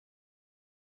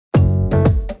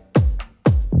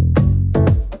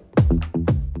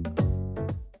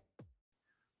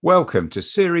Welcome to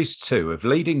Series 2 of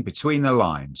Leading Between the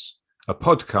Lines, a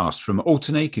podcast from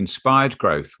Alternate Inspired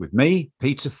Growth with me,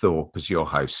 Peter Thorpe, as your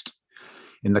host.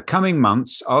 In the coming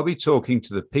months, I'll be talking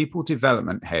to the people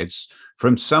development heads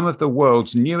from some of the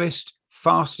world's newest,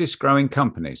 fastest growing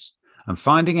companies and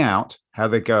finding out how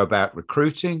they go about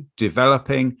recruiting,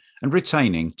 developing and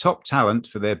retaining top talent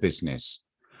for their business.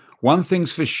 One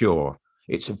thing's for sure,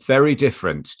 it's very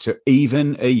different to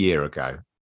even a year ago.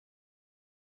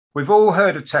 We've all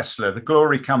heard of Tesla, the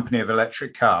glory company of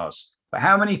electric cars, but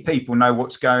how many people know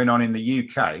what's going on in the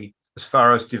UK as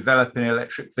far as developing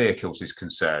electric vehicles is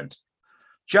concerned?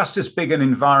 Just as big an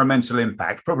environmental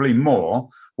impact, probably more,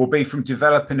 will be from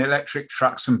developing electric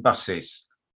trucks and buses.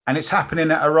 And it's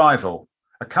happening at Arrival,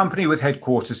 a company with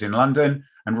headquarters in London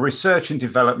and research and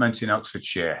development in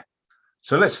Oxfordshire.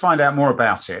 So let's find out more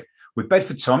about it with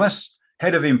Bedford Thomas,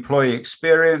 Head of Employee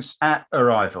Experience at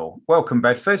Arrival. Welcome,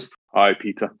 Bedford. Hi,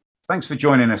 Peter. Thanks for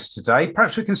joining us today.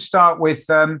 Perhaps we can start with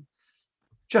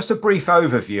just a brief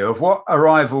overview of what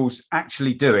Arrival's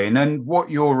actually doing and what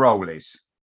your role is.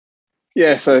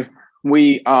 Yeah, so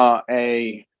we are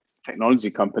a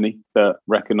technology company that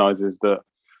recognizes that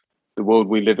the world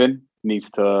we live in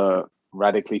needs to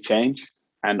radically change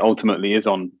and ultimately is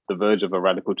on the verge of a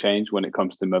radical change when it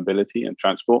comes to mobility and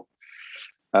transport.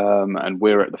 And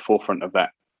we're at the forefront of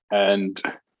that. And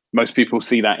most people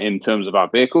see that in terms of our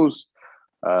vehicles.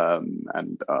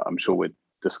 And I'm sure we'll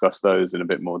discuss those in a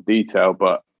bit more detail,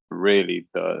 but really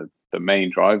the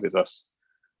main drive is us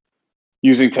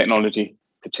using technology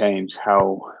to change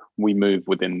how we move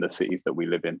within the cities that we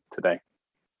live in today.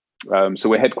 So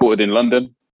we're headquartered in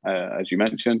London, as you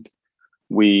mentioned.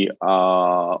 We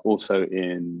are also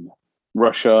in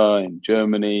Russia, in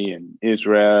Germany, in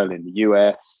Israel, in the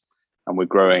US, and we're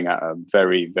growing at a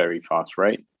very, very fast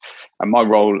rate. And my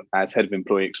role as head of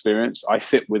employee experience, I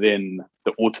sit within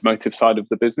the automotive side of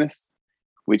the business,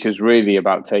 which is really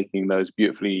about taking those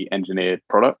beautifully engineered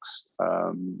products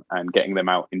and getting them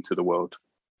out into the world.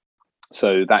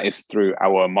 So that is through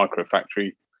our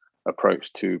microfactory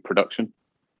approach to production.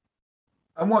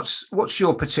 And what's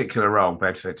your particular role,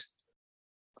 Bedford?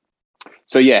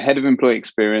 So yeah, head of employee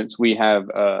experience, we have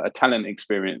a talent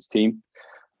experience team.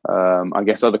 I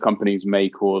guess other companies may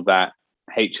call that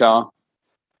HR,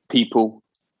 people.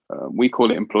 We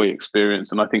call it employee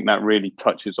experience. And I think that really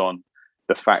touches on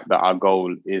the fact that our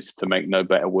goal is to make no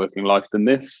better working life than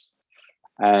this.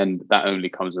 And that only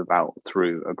comes about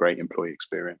through a great employee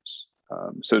experience.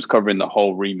 So it's covering the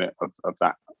whole remit of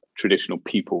that traditional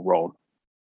people role.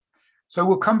 So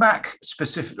we'll come back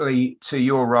specifically to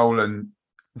your role and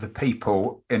the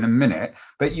people in a minute,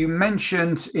 but you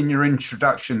mentioned in your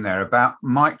introduction there about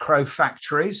micro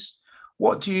factories.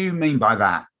 What do you mean by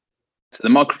that? So the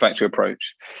microfactory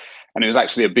approach, and it was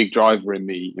actually a big driver in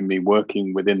me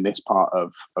working within this part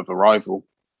of Arrival,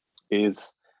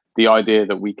 is the idea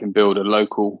that we can build a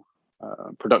local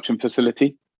production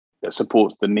facility that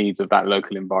supports the needs of that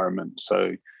local environment.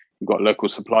 So you've got local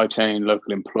supply chain,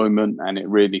 local employment, and it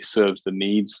really serves the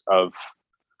needs of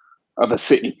a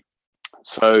city.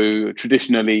 So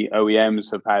traditionally, OEMs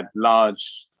have had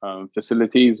large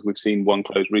facilities. We've seen one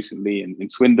close recently in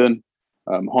Swindon,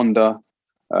 Honda,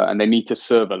 and they need to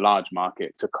serve a large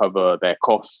market to cover their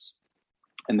costs.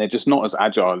 And they're just not as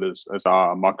agile as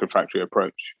our microfactory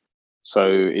approach. So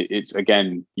it's,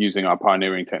 again, using our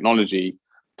pioneering technology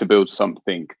to build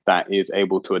something that is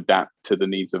able to adapt to the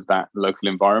needs of that local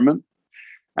environment.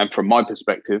 And from my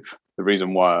perspective, the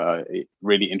reason why it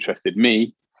really interested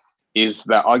me is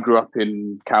that I grew up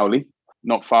in Cowley,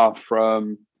 not far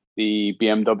from the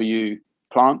BMW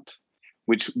plant,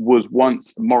 which was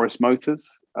once Morris Motors.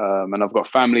 And I've got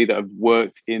family that have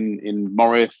worked in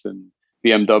Morris and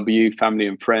BMW, family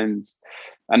and friends.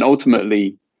 And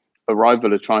ultimately,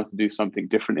 Arrival are trying to do something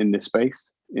different in this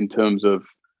space in terms of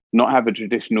not have a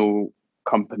traditional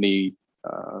company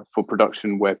for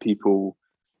production where people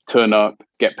turn up,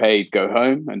 get paid, go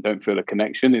home and don't feel a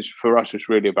connection. For us, it's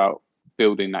really about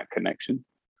building that connection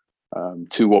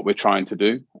to what we're trying to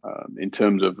do in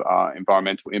terms of our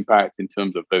environmental impact, in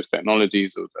terms of those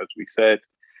technologies, as we said.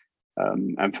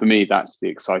 And for me, that's the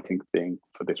exciting thing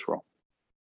for this role.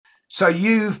 So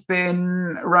you've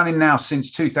been running now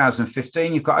since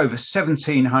 2015. You've got over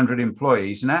 1,700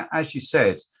 employees. And as you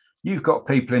said, you've got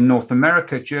people in North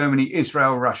America, Germany,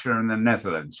 Israel, Russia, and the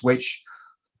Netherlands, which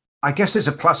I guess there's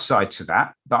a plus side to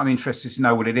that, but I'm interested to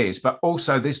know what it is. But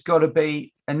also there's got to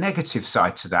be a negative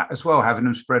side to that as well, having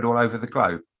them spread all over the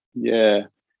globe. Yeah,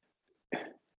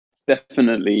 it's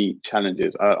definitely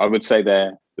challenges. I would say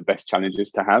they're the best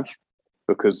challenges to have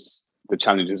because the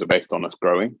challenges are based on us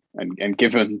growing. And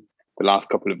given the last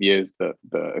couple of years that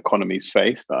the economy's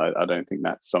faced, I don't think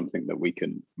that's something that we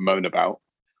can moan about.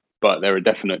 But there are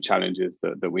definite challenges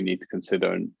that we need to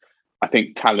consider. And I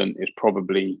think talent is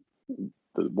probably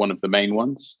one of the main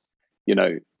ones. You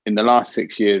know, in the last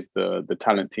 6 years, the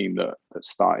talent team that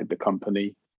started the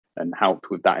company and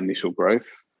helped with that initial growth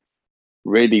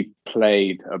really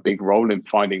played a big role in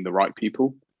finding the right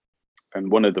people.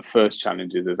 And one of the first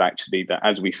challenges is actually that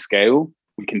as we scale,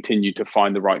 we continue to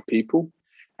find the right people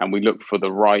and we look for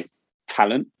the right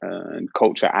talent and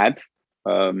culture add,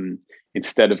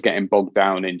 instead of getting bogged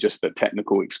down in just the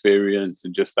technical experience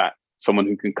and just that someone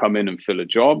who can come in and fill a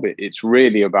job. It's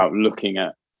really about looking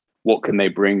at what can they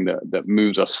bring that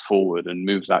moves us forward and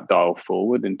moves that dial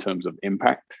forward in terms of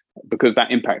impact, because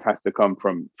that impact has to come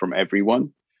from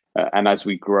everyone. And as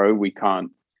we grow, we can't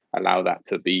allow that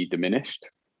to be diminished.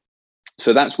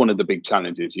 So that's one of the big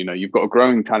challenges. You know, you've got a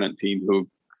growing talent team who are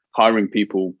hiring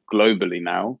people globally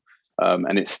now,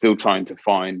 and it's still trying to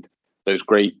find those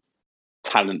great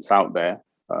talents out there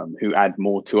who add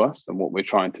more to us than what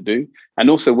we're trying to do. And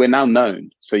also we're now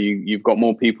known. So you've got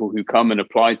more people who come and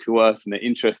apply to us and are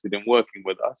interested in working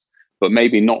with us, but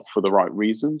maybe not for the right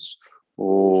reasons,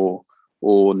 or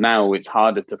now it's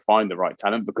harder to find the right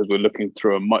talent because we're looking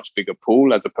through a much bigger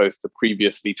pool as opposed to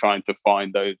previously trying to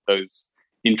find those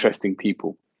interesting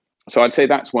people. So I'd say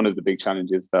that's one of the big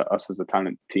challenges that us as a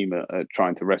talent team are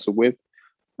trying to wrestle with.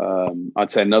 I'd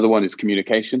say another one is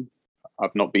communication.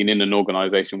 I've not been in an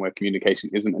organization where communication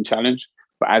isn't a challenge,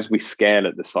 but as we scale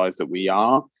at the size that we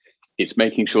are, it's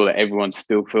making sure that everyone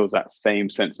still feels that same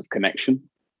sense of connection.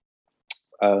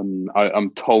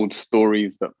 I'm told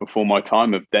stories that before my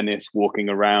time of Dennis, our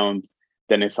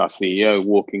CEO,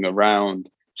 walking around,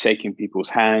 shaking people's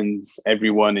hands,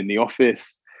 everyone in the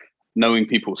office, knowing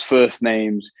people's first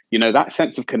names. You know, that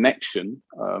sense of connection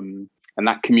and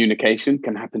that communication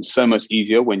can happen so much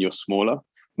easier when you're smaller.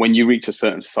 When you reach a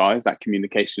certain size, that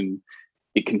communication,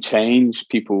 it can change.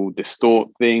 People distort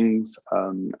things.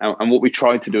 And what we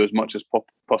try to do as much as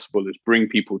possible is bring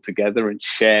people together and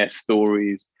share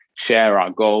stories, share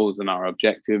our goals and our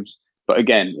objectives. But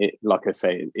again, like I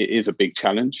say, it is a big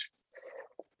challenge.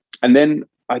 And then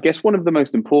I guess one of the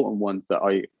most important ones that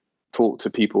I talk to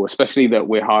people, especially that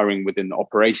we're hiring within the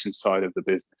operations side of the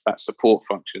business, that support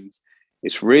functions,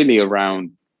 it's really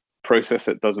around process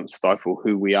that doesn't stifle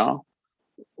who we are,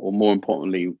 or more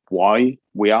importantly, why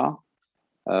we are.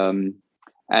 And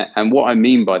what I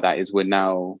mean by that is we're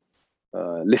now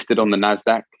listed on the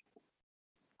NASDAQ.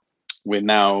 We're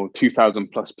now 2,000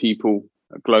 plus people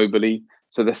globally.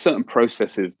 So there's certain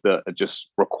processes that are just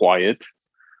required.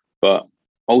 But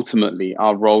ultimately,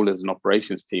 our role as an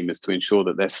operations team is to ensure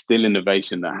that there's still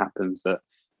innovation that happens, that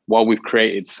while we've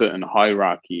created certain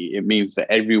hierarchy, it means that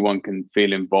everyone can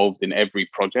feel involved in every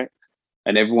project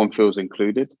and everyone feels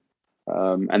included.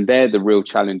 And they're the real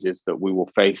challenges that we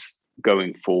will face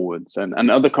going forwards.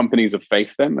 And other companies have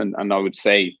faced them. And I would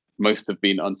say most have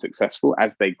been unsuccessful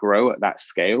as they grow at that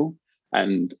scale.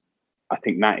 And I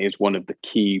think that is one of the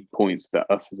key points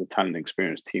that us as a talent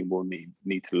experience team will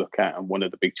need to look at. And one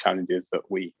of the big challenges that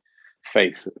we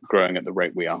face growing at the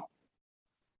rate we are.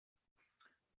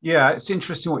 Yeah, it's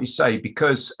interesting what you say,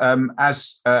 because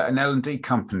as an L&D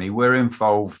company, we're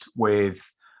involved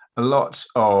with a lot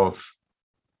of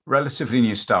relatively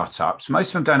new startups. Most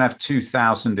of them don't have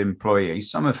 2,000 employees.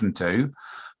 Some of them do.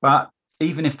 But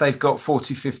even if they've got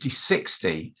 40, 50,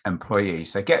 60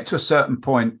 employees, they get to a certain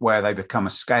point where they become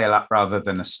a scale up rather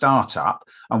than a startup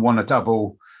and want to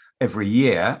double every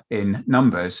year in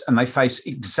numbers. And they face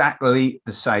exactly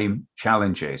the same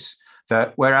challenges.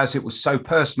 That whereas it was so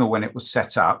personal when it was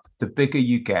set up, the bigger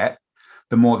you get,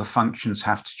 the more the functions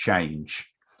have to change.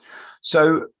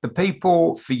 So the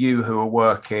people for you who are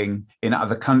working in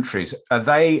other countries, are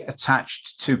they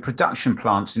attached to production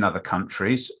plants in other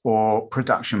countries or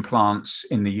production plants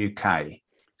in the UK?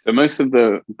 So most of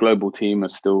the global team are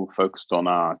still focused on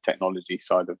our technology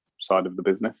side of the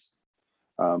business.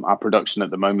 Our production at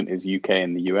the moment is UK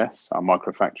and the US, our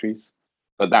microfactories.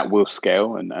 But that will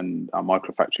scale, and our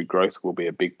microfactory growth will be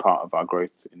a big part of our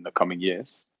growth in the coming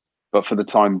years. But for the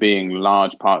time being,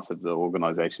 large parts of the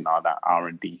organization are that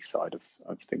R&D side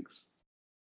of things.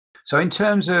 So in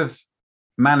terms of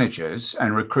managers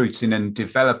and recruiting and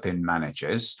developing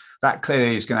managers, that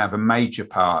clearly is going to have a major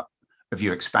part of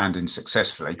you expanding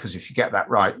successfully, because if you get that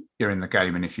right, you're in the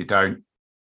game. And if you don't,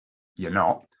 you're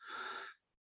not.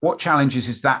 What challenges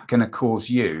is that going to cause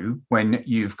you when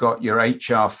you've got your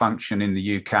HR function in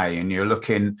the UK and you're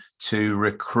looking to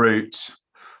recruit,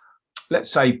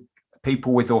 let's say,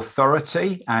 people with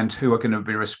authority and who are going to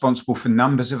be responsible for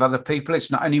numbers of other people.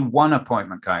 It's not only one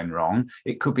appointment going wrong,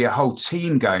 it could be a whole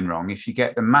team going wrong if you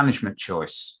get the management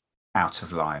choice out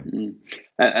of line.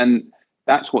 And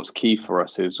that's what's key for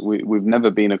us is we've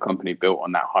never been a company built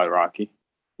on that hierarchy.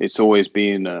 It's always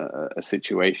been a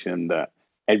situation that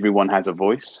everyone has a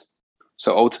voice.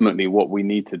 So ultimately what we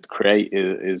need to create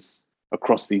is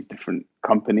across these different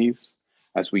companies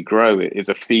as we grow, it is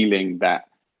a feeling that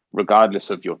regardless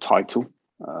of your title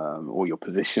or your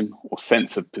position or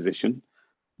sense of position,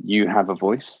 you have a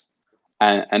voice.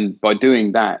 And by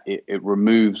doing that, it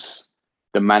removes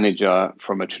the manager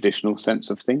from a traditional sense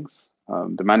of things.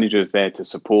 The manager is there to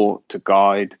support, to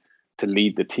guide, to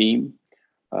lead the team.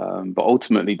 But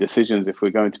ultimately, decisions, if we're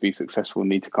going to be successful,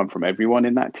 need to come from everyone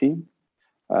in that team.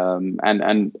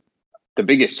 And the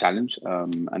biggest challenge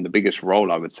and the biggest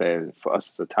role, I would say, for us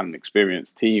as a talent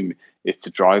experience team is to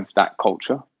drive that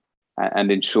culture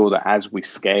and ensure that as we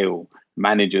scale,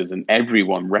 managers and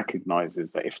everyone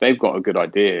recognizes that if they've got a good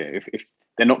idea, if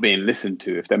they're not being listened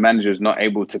to, if their manager is not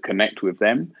able to connect with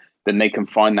them, then they can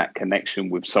find that connection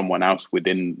with someone else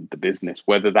within the business,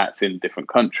 whether that's in a different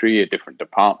country, a different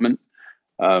department.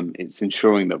 It's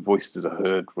ensuring that voices are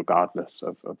heard regardless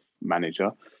of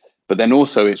manager. But then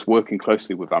also it's working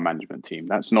closely with our management team.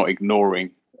 That's not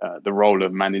ignoring the role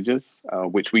of managers,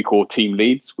 which we call team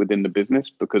leads within the business,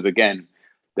 because again,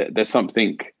 there's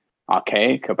something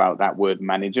archaic about that word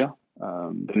manager.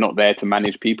 They're not there to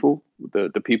manage people.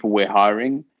 The people we're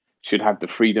hiring should have the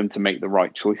freedom to make the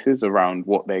right choices around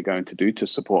what they're going to do to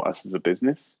support us as a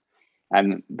business.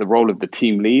 And the role of the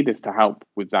team lead is to help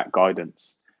with that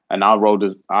guidance. And our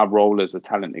role as a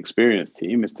talent experience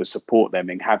team is to support them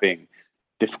in having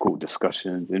difficult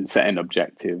discussions, in setting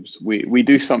objectives. We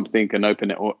do something and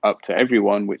open it up to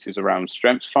everyone, which is around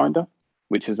Strengths Finder,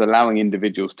 which is allowing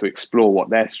individuals to explore what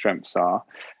their strengths are.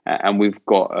 And we've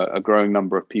got a growing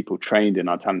number of people trained in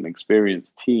our talent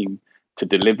experience team to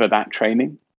deliver that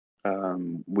training.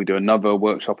 We do another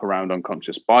workshop around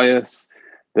unconscious bias.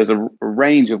 There's a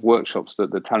range of workshops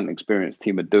that the talent experience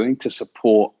team are doing to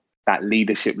support that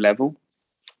leadership level.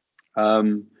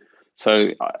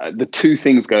 So the two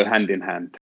things go hand in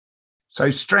hand. So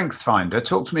Strength Finder,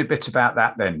 talk to me a bit about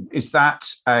that then. Is that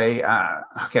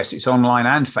I guess it's online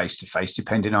and face-to-face,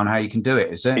 depending on how you can do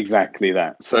it, is it? Exactly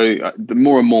that. So the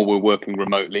more and more we're working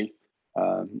remotely,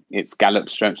 it's Gallup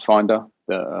Strengths Finder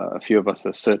that a few of us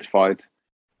are certified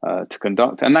to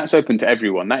conduct. And that's open to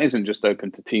everyone. That isn't just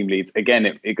open to team leads.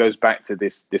 Again, it goes back to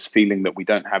this feeling that we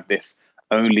don't have this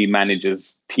only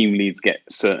managers, team leads get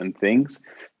certain things.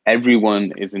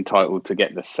 Everyone is entitled to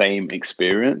get the same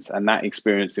experience, and that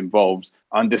experience involves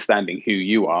understanding who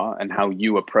you are and how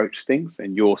you approach things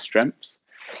and your strengths.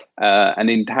 And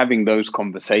in having those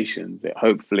conversations, it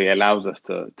hopefully allows us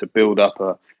to build up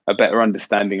a better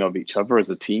understanding of each other as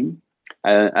a team.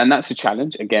 And that's a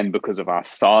challenge, again, because of our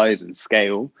size and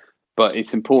scale, but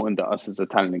it's important that us as a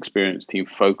talent experience team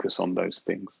focus on those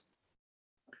things.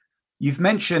 You've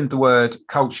mentioned the word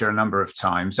culture a number of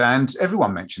times, and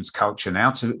everyone mentions culture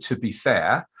now, to be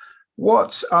fair.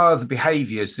 What are the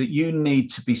behaviours that you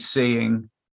need to be seeing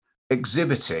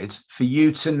exhibited for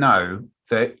you to know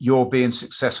that you're being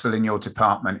successful in your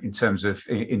department in terms of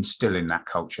instilling that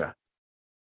culture?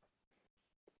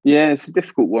 Yeah, it's a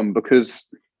difficult one because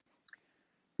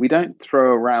we don't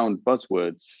throw around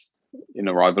buzzwords in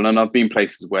Arrival. And I've been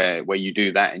places where you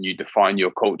do that and you define your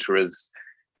culture as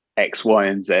X, Y,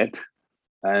 and Z.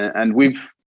 And we've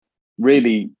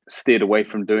really steered away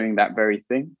from doing that very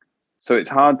thing. So it's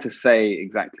hard to say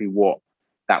exactly what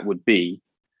that would be,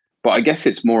 but I guess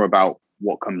it's more about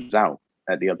what comes out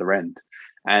at the other end.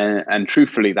 And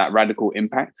truthfully, that radical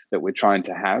impact that we're trying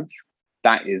to have,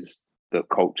 that is the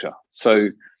culture. So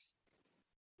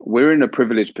we're in a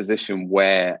privileged position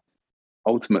where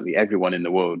ultimately everyone in the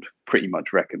world pretty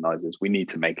much recognizes we need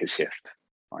to make a shift.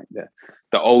 Right,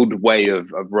 the old way of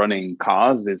running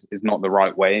cars is not the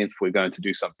right way if we're going to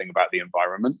do something about the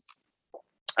environment.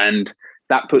 And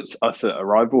that puts us at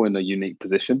Arrival in a unique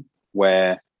position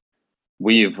where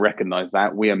we have recognized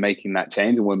that we are making that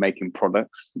change and we're making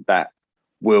products that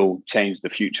will change the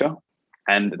future.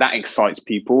 And that excites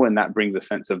people and that brings a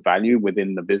sense of value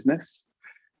within the business.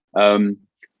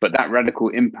 But that radical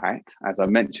impact, as I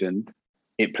mentioned,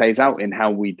 it plays out in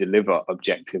how we deliver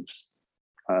objectives.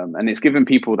 And it's given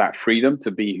people that freedom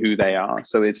to be who they are.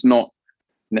 So it's not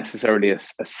necessarily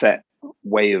a set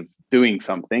way of doing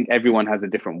something. Everyone has a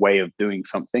different way of doing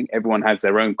something. Everyone has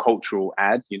their own cultural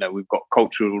ad. You know, we've got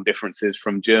cultural differences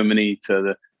from Germany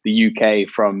to the UK,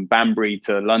 from Banbury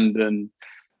to London.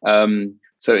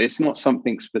 So it's not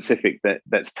something specific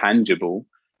that's tangible.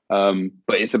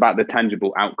 But it's about the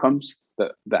tangible outcomes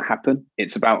that happen.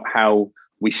 It's about how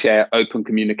we share open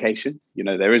communication.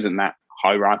 There isn't that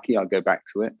hierarchy. I'll go back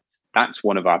to it. That's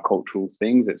one of our cultural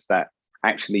things. It's that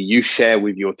actually you share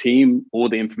with your team all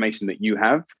the information that you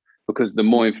have, because the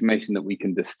more information that we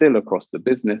can distill across the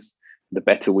business, the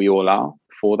better we all are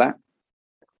for that.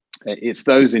 It's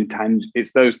those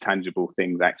tangible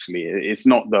things, actually. It's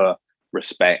not the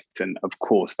respect, and of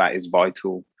course that is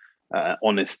vital.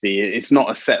 Honesty. It's not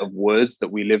a set of words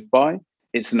that we live by.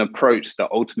 It's an approach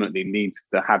that ultimately leads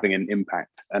to having an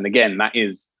impact. And again, that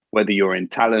is whether you're in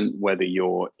talent, whether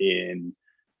you're in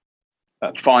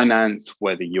finance,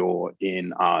 whether you're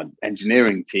in our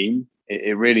engineering team,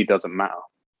 it really doesn't matter.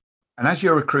 And as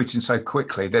you're recruiting so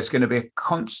quickly, there's going to be a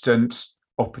constant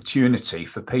opportunity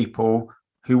for people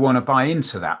who want to buy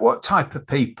into that. What type of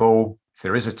people, if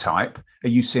there is a type, are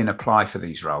you seeing apply for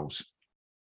these roles?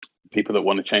 People that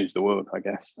want to change the world, I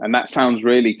guess. And that sounds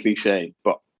really cliche,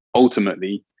 but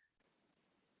ultimately,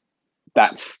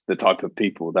 that's the type of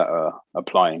people that are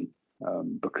applying,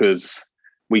 because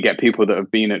we get people that have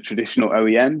been at traditional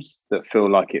OEMs that feel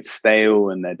like it's stale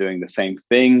and they're doing the same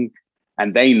thing.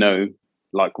 And they know,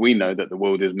 like we know, that the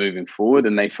world is moving forward,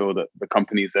 and they feel that the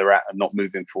companies they're at are not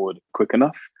moving forward quick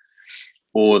enough,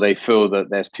 or they feel that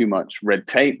there's too much red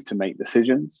tape to make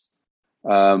decisions.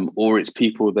 Or it's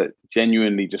people that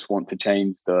genuinely just want to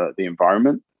change the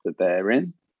environment that they're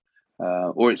in,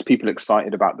 or it's people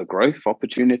excited about the growth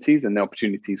opportunities and the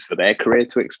opportunities for their career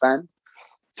to expand.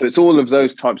 So it's all of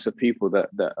those types of people that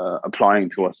are applying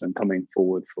to us and coming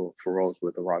forward for roles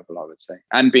with Arrival, I would say,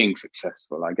 and being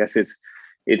successful. I guess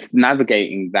it's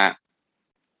navigating that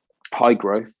high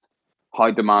growth,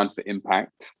 high demand for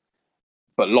impact,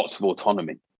 but lots of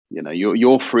autonomy.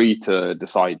 You're free to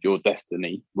decide your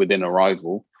destiny within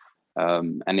Arrival,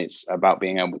 and it's about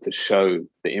being able to show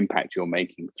the impact you're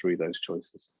making through those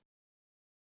choices.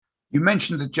 You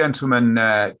mentioned the gentleman,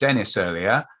 Dennis,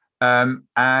 earlier,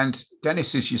 and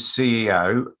Dennis is your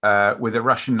CEO with a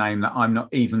Russian name that I'm not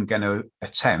even going to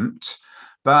attempt,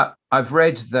 but I've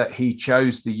read that he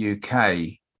chose the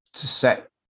UK to set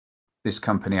this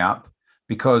company up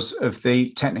because of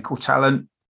the technical talent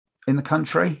in the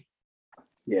country.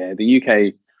 Yeah, the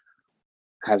UK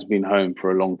has been home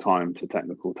for a long time to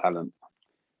technical talent.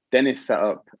 Dennis set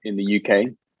up in the UK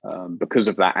because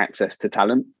of that access to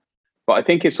talent. But I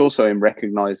think it's also in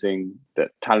recognizing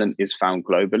that talent is found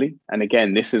globally. And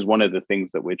again, this is one of the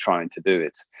things that we're trying to do.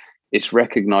 It's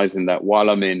recognizing that while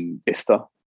I'm in Bicester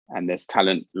and there's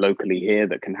talent locally here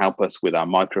that can help us with our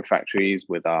microfactories,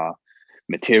 with our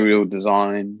material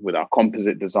design, with our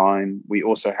composite design, we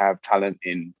also have talent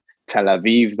in Tel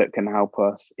Aviv that can help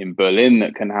us, in Berlin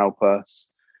that can help us.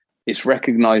 It's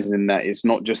recognizing that it's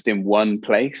not just in one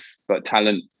place, but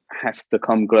talent has to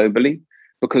come globally,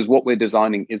 because what we're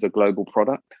designing is a global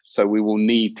product. So we will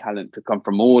need talent to come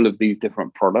from all of these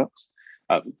different products,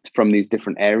 from these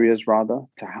different areas rather,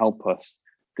 to help us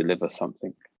deliver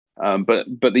something. But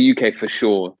the UK for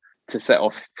sure, to set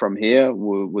off from here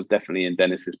was definitely in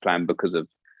Dennis's plan because of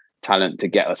talent to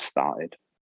get us started.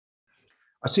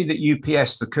 I see that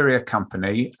UPS, the courier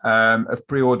company, have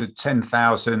pre-ordered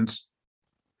 10,000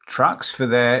 trucks for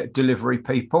their delivery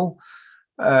people.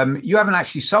 You haven't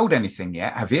actually sold anything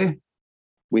yet, have you?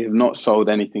 We have not sold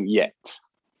anything yet.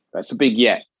 That's a big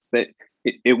yet. But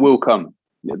it will come.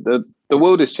 The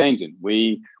world is changing.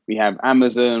 We have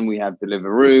Amazon, we have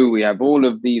Deliveroo, we have all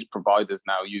of these providers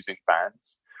now using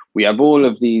vans. We have all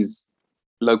of these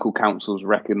local councils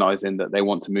recognizing that they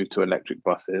want to move to electric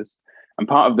buses. And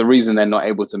part of the reason they're not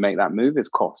able to make that move is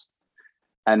cost.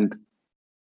 And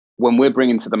when we're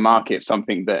bringing to the market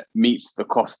something that meets the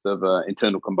cost of an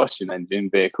internal combustion engine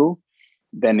vehicle,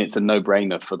 then it's a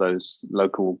no-brainer for those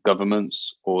local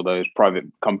governments or those private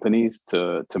companies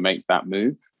to make that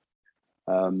move.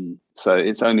 So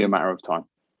it's only a matter of time.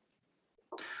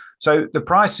 So the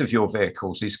price of your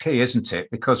vehicles is key, isn't it?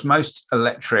 Because most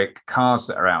electric cars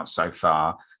that are out so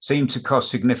far seem to cost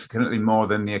significantly more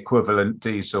than the equivalent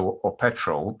diesel or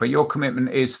petrol. But your commitment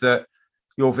is that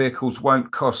your vehicles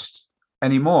won't cost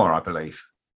any more, I believe.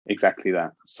 Exactly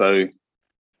that. So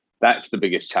that's the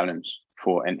biggest challenge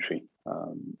for entry.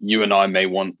 You and I may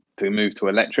want to move to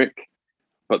electric,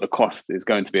 but the cost is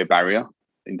going to be a barrier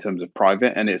in terms of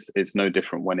private. And it's no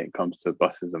different when it comes to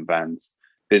buses and vans.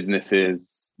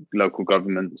 Businesses, local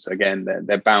governments, again,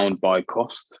 they're bound by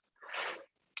cost.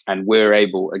 And we're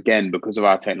able, again, because of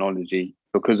our technology,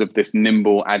 because of this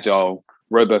nimble, agile,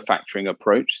 robo-factoring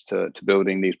approach to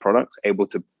building these products, able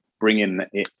to bring in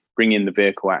the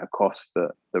vehicle at a cost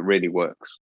that really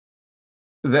works.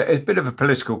 It's a bit of a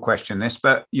political question, this,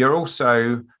 but you're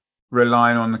also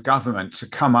relying on the government to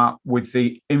come up with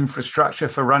the infrastructure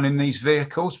for running these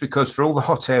vehicles? Because for all the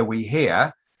hot air we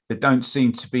hear, there don't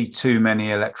seem to be too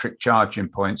many electric charging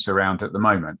points around at the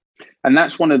moment. And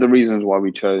that's one of the reasons why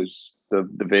we chose the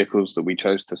vehicles that we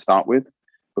chose to start with,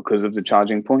 because of the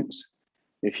charging points.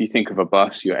 If you think of a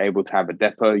bus, you're able to have a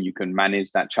depot, you can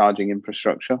manage that charging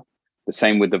infrastructure. The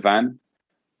same with the van.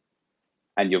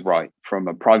 And you're right, from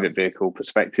a private vehicle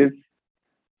perspective,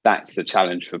 that's the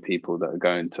challenge for people that are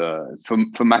going to,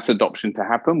 for mass adoption to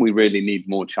happen, we really need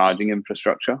more charging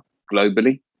infrastructure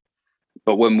globally.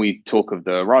 But when we talk of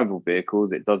the Arrival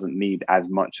vehicles, it doesn't need as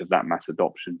much of that mass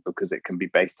adoption because it can be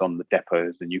based on the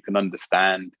depots, and you can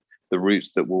understand the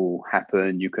routes that will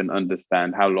happen. You can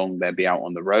understand how long they'll be out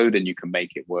on the road, and you can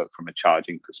make it work from a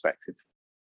charging perspective.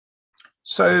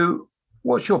 So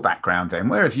what's your background then?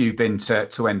 Where have you been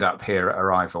to end up here at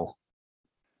Arrival?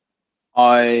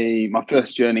 My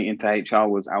first journey into HR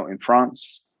was out in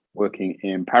France, working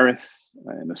in Paris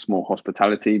in a small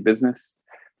hospitality business.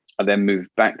 I then moved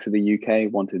back to the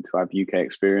UK, wanted to have UK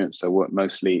experience. So worked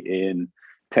mostly in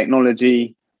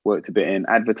technology, worked a bit in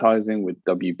advertising with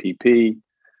WPP,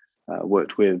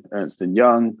 worked with Ernst &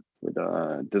 Young with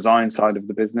the design side of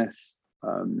the business.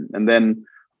 And then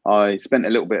I spent a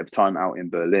little bit of time out in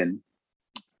Berlin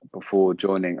before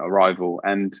joining Arrival.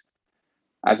 And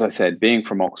as I said, being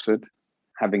from Oxford,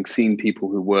 having seen people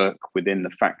who work within the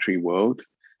factory world,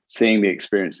 seeing the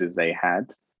experiences they had,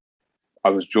 I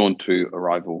was drawn to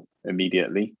Arrival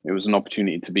immediately. It was an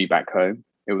opportunity to be back home.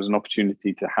 It was an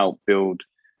opportunity to help build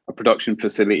a production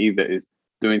facility that is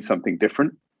doing something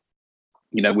different.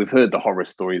 You know, we've heard the horror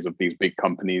stories of these big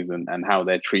companies and how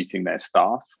they're treating their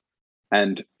staff.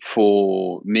 And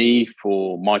for me,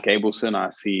 for Mike Abelson, our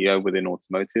CEO within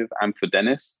automotive, and for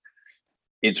Dennis,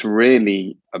 it's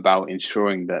really about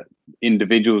ensuring that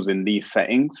individuals in these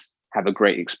settings have a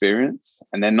great experience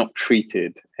and they're not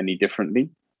treated any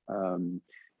differently.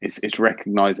 It's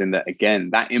recognizing that, again,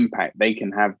 that impact, they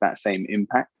can have that same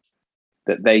impact,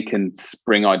 that they can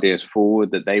bring ideas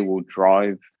forward, that they will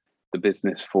drive the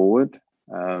business forward.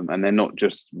 And they're not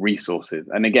just resources.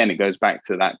 And again, it goes back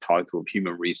to that title of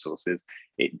human resources.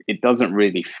 It doesn't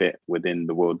really fit within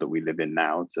the world that we live in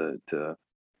now to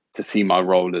see my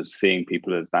role as seeing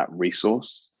people as that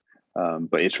resource.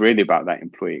 But it's really about that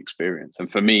employee experience. And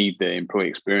for me, the employee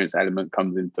experience element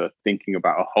comes into thinking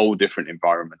about a whole different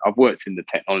environment. I've worked in the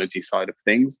technology side of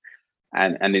things,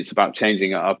 and it's about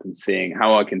changing it up and seeing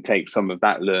how I can take some of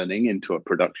that learning into a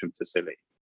production facility.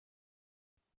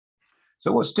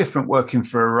 So what's different working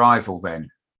for Arrival then?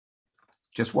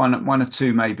 Just one or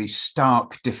two maybe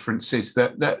stark differences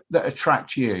that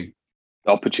attract you.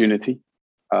 Opportunity.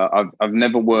 I've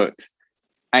never worked.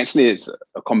 Actually, it's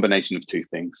a combination of two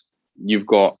things. You've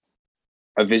got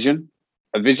a vision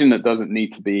that doesn't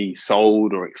need to be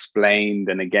sold or explained.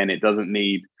 And again, it doesn't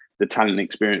need the talent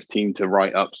experience team to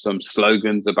write up some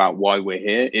slogans about why we're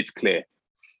here. It's clear.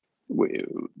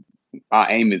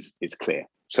 Our aim is clear.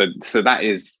 So that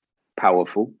is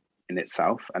powerful in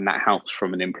itself, and that helps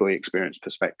from an employee experience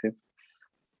perspective.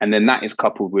 And then that is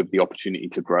coupled with the opportunity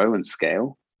to grow and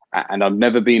scale. And I've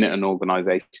never been at an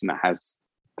organization that has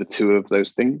the two of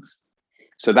those things.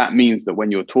 So that means that when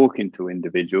you're talking to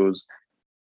individuals,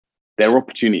 their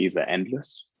opportunities are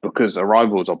endless, because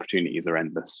Arrival's opportunities are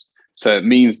endless. So it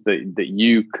means that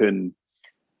you can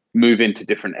move into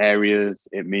different areas.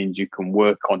 It means you can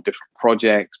work on different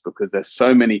projects because there's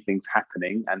so many things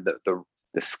happening, and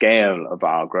the scale of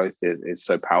our growth is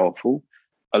so powerful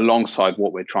alongside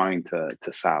what we're trying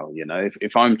to sell. You know,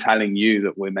 if I'm telling you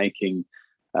that we're making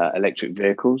electric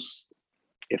vehicles,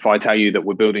 if I tell you that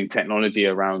we're building technology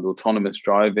around autonomous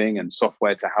driving and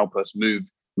software to help us move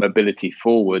mobility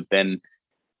forward, then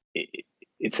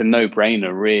it's a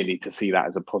no-brainer really to see that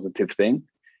as a positive thing.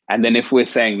 And then if we're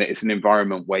saying that it's an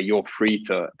environment where you're free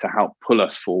to help pull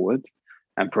us forward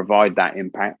and provide that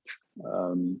impact,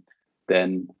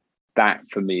 then that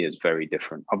for me is very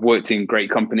different. I've worked in great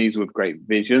companies with great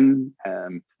vision,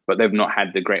 but they've not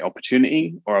had the great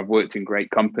opportunity, or I've worked in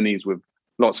great companies with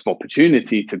lots of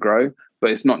opportunity to grow,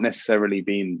 but it's not necessarily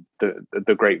been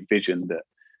the great vision that,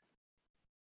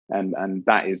 and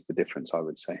that is the difference, I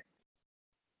would say.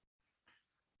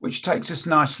 Which takes us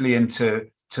nicely into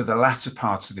the latter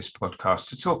part of this podcast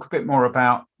to talk a bit more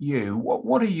about you.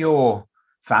 What are your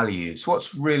values?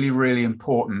 What's really, really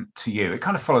important to you? It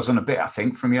kind of follows on a bit, I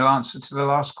think, from your answer to the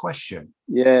last question.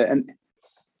 Yeah, and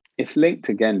it's linked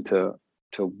again to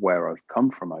where I've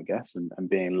come from, I guess, and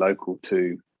being local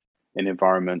to an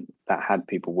environment that had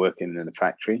people working in a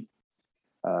factory.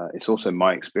 It's also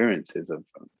my experiences of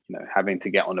having to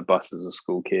get on a bus as a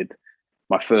school kid,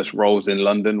 my first roles in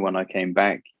London when I came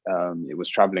back. It was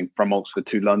traveling from Oxford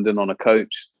to London on a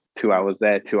coach, 2 hours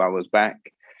there, 2 hours back.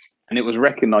 And it was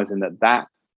recognizing that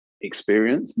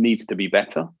experience needs to be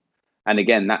better. And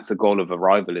again, that's the goal of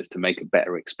Arrival, is to make a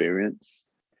better experience.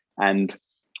 And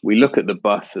we look at the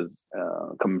bus as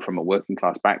coming from a working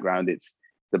class background.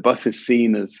 The bus is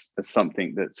seen as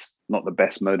something that's not the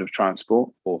best mode of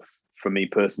transport. Or for me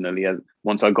personally,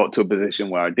 once I got to a position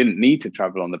where I didn't need to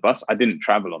travel on the bus, I didn't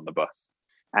travel on the bus.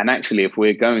 And actually, if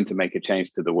we're going to make a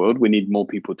change to the world, we need more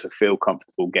people to feel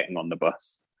comfortable getting on the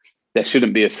bus. There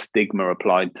shouldn't be a stigma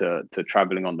applied to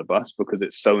traveling on the bus, because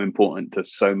it's so important to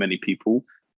so many people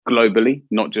globally,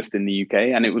 not just in the UK.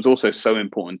 And it was also so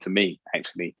important to me,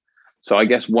 actually. So I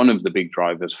guess one of the big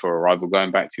drivers for Arrival,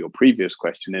 going back to your previous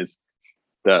question, is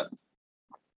that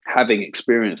having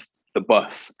experienced the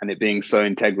bus and it being so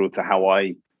integral to how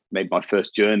I made my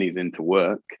first journeys into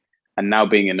work, and now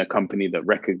being in a company that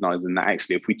recognizes that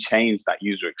actually if we change that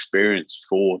user experience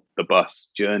for the bus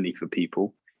journey for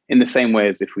people, in the same way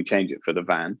as if we change it for the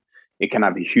van, it can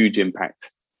have a huge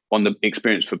impact on the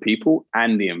experience for people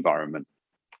and the environment.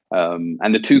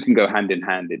 And the two can go hand in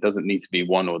hand. It doesn't need to be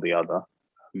one or the other.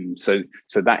 So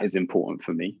that is important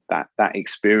for me, that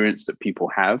experience that people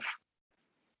have.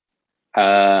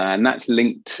 And that's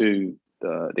linked to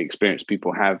the experience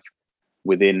people have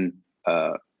within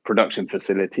a production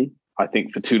facility. I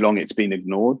think for too long it's been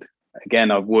ignored.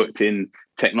 Again, I've worked in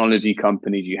technology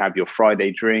companies. You have your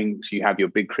Friday drinks, you have your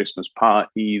big Christmas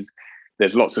parties.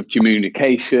 There's lots of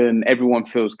communication. Everyone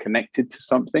feels connected to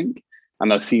something.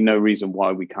 And I see no reason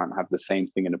why we can't have the same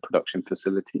thing in a production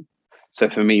facility. So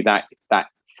for me, that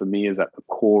for me is at the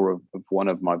core of one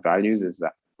of my values, is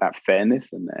that fairness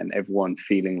and everyone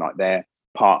feeling like they're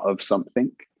part of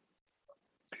something.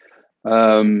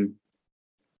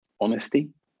 Honesty,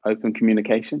 open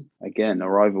communication. Again,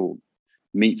 Arrival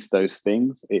meets those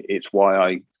things. It's why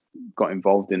I got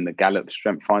involved in the Gallup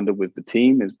Strength Finder with the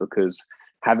team, is because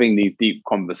having these deep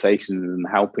conversations and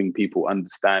helping people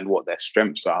understand what their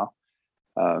strengths are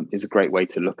is a great way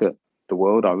to look at the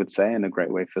world, I would say, and a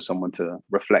great way for someone to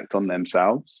reflect on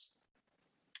themselves.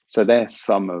 So they're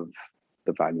some of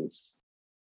the values.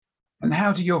 And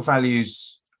how do your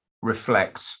values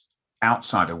reflect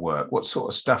outside of work? What sort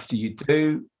of stuff do you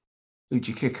do? Who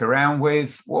do you kick around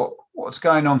with? What's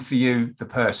going on for you, the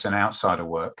person, outside of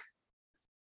work?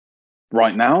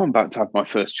 Right now, I'm about to have my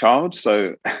first child.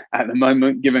 So at the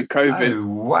moment, given COVID. Oh,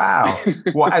 wow.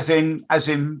 What, as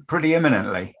in pretty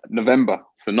imminently? November,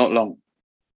 so not long.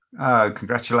 Oh,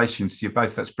 congratulations to you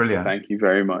both. That's brilliant. Thank you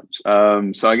very much.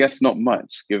 So I guess not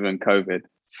much given COVID,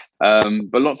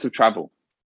 but lots of travel.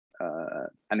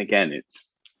 And again,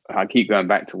 I keep going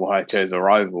back to why I chose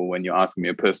Arrival when you're asking me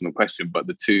a personal question, but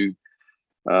the two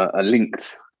are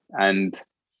linked. And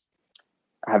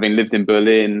having lived in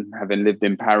Berlin, having lived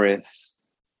in Paris,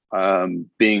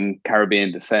 being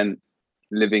Caribbean descent,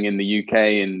 living in the UK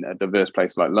in a diverse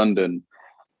place like London,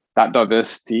 that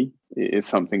diversity is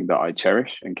something that I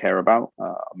cherish and care about.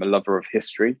 I'm a lover of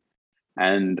history.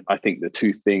 And I think the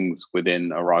two things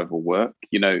within Arrival work,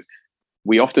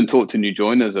 we often talk to new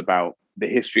joiners about the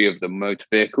history of the motor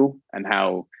vehicle, and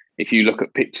how if you look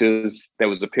at pictures, there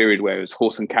was a period where it was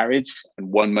horse and carriage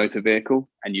and one motor vehicle,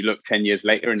 and you look 10 years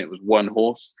later and it was one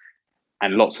horse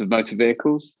and lots of motor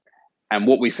vehicles. And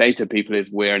what we say to people is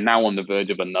we're now on the verge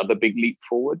of another big leap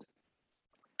forward.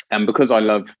 And because I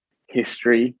love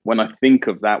history, when I think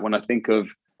of that, when I think of,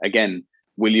 again,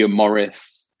 William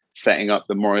Morris setting up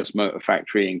the Morris Motor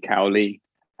Factory in Cowley,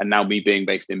 and now me being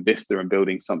based in Bicester and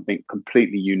building something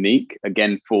completely unique,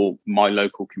 again, for my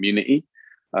local community,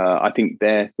 I think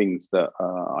they're things that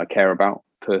I care about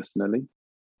personally.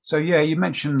 So, yeah, you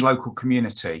mentioned local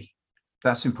community.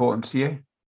 That's important to you?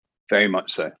 Very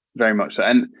much so. Very much so.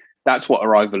 And that's what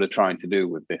Arrival are trying to do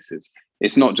with this.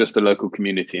 It's not just a local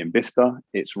community in Bicester.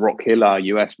 It's Rock Hill, our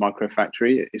US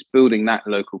microfactory. It's building that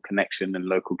local connection and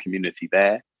local community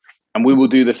there. And we will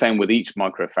do the same with each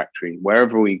microfactory.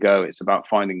 Wherever we go, it's about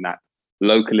finding that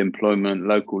local employment,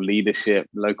 local leadership,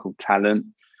 local talent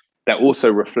that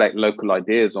also reflect local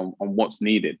ideas on what's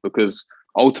needed. Because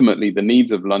ultimately, the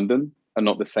needs of London are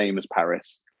not the same as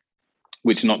Paris,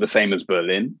 which are not the same as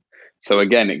Berlin. So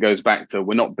again, it goes back to,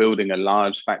 we're not building a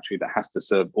large factory that has to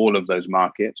serve all of those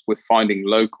markets. We're finding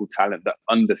local talent that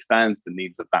understands the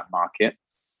needs of that market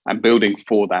and building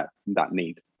for that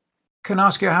need. Can I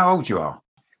ask you how old you are?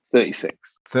 36.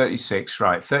 36,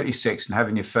 right. 36 and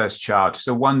having your first child. It's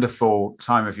a wonderful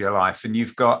time of your life. And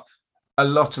you've got a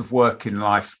lot of work in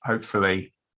life,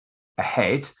 hopefully,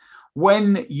 ahead.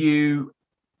 When you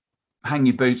hang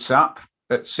your boots up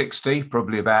at 60,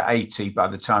 probably about 80 by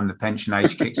the time the pension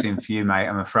age kicks in for you, mate,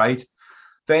 I'm afraid.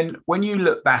 Then when you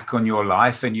look back on your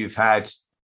life and you've had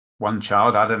one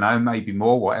child, I don't know, maybe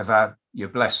more, whatever you're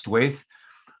blessed with,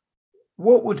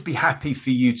 what would be happy for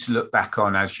you to look back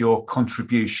on as your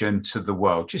contribution to the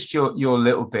world? Just your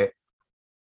little bit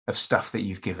of stuff that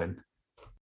you've given.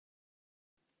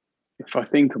 If I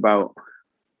think about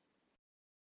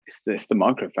it's the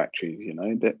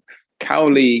microfactories, that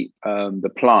Cowley,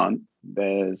 the plant,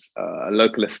 there's a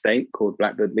local estate called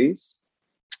Blackbird Leys,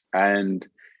 and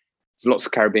there's lots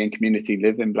of Caribbean community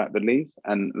live in Blackbird Leys,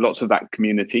 and lots of that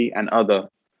community and other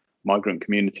migrant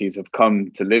communities have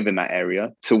come to live in that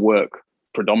area to work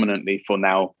predominantly for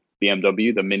now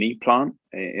BMW, the Mini plant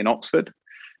in Oxford.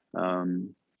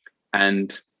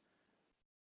 And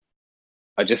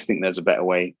I just think there's a better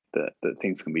way that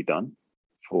things can be done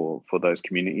for those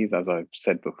communities, as I've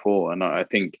said before. And I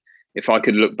think if I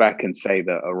could look back and say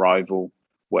that Arrival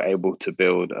were able to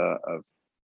build a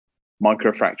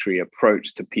microfactory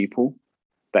approach to people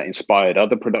that inspired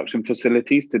other production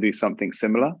facilities to do something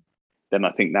similar, then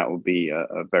I think that would be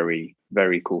a very,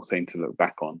 very cool thing to look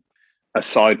back on.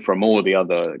 Aside from all the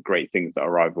other great things that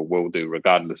Arrival will do,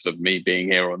 regardless of me being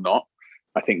here or not,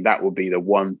 I think that would be the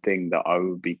one thing that I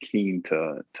would be keen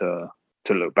to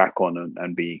look back on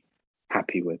and be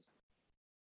happy with.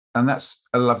 And that's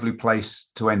a lovely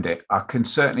place to end it. I can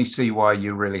certainly see why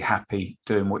you're really happy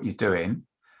doing what you're doing.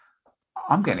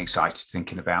 I'm getting excited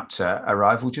thinking about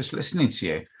Arrival, just listening to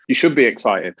you. You should be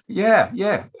excited. Yeah,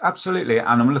 absolutely.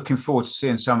 And I'm looking forward to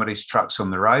seeing some of these trucks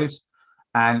on the road.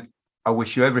 And I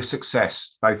wish you every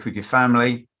success, both with your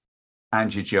family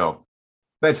and your job.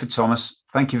 Bedford Thomas,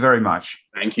 thank you very much.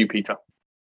 Thank you, Peter.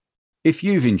 If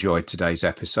you've enjoyed today's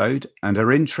episode and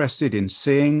are interested in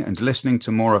seeing and listening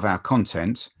to more of our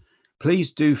content,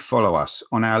 please do follow us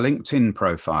on our LinkedIn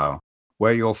profile,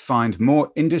 where you'll find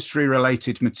more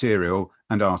industry-related material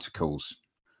and articles.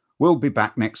 We'll be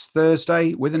back next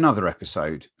Thursday with another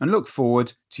episode and look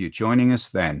forward to you joining us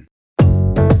then.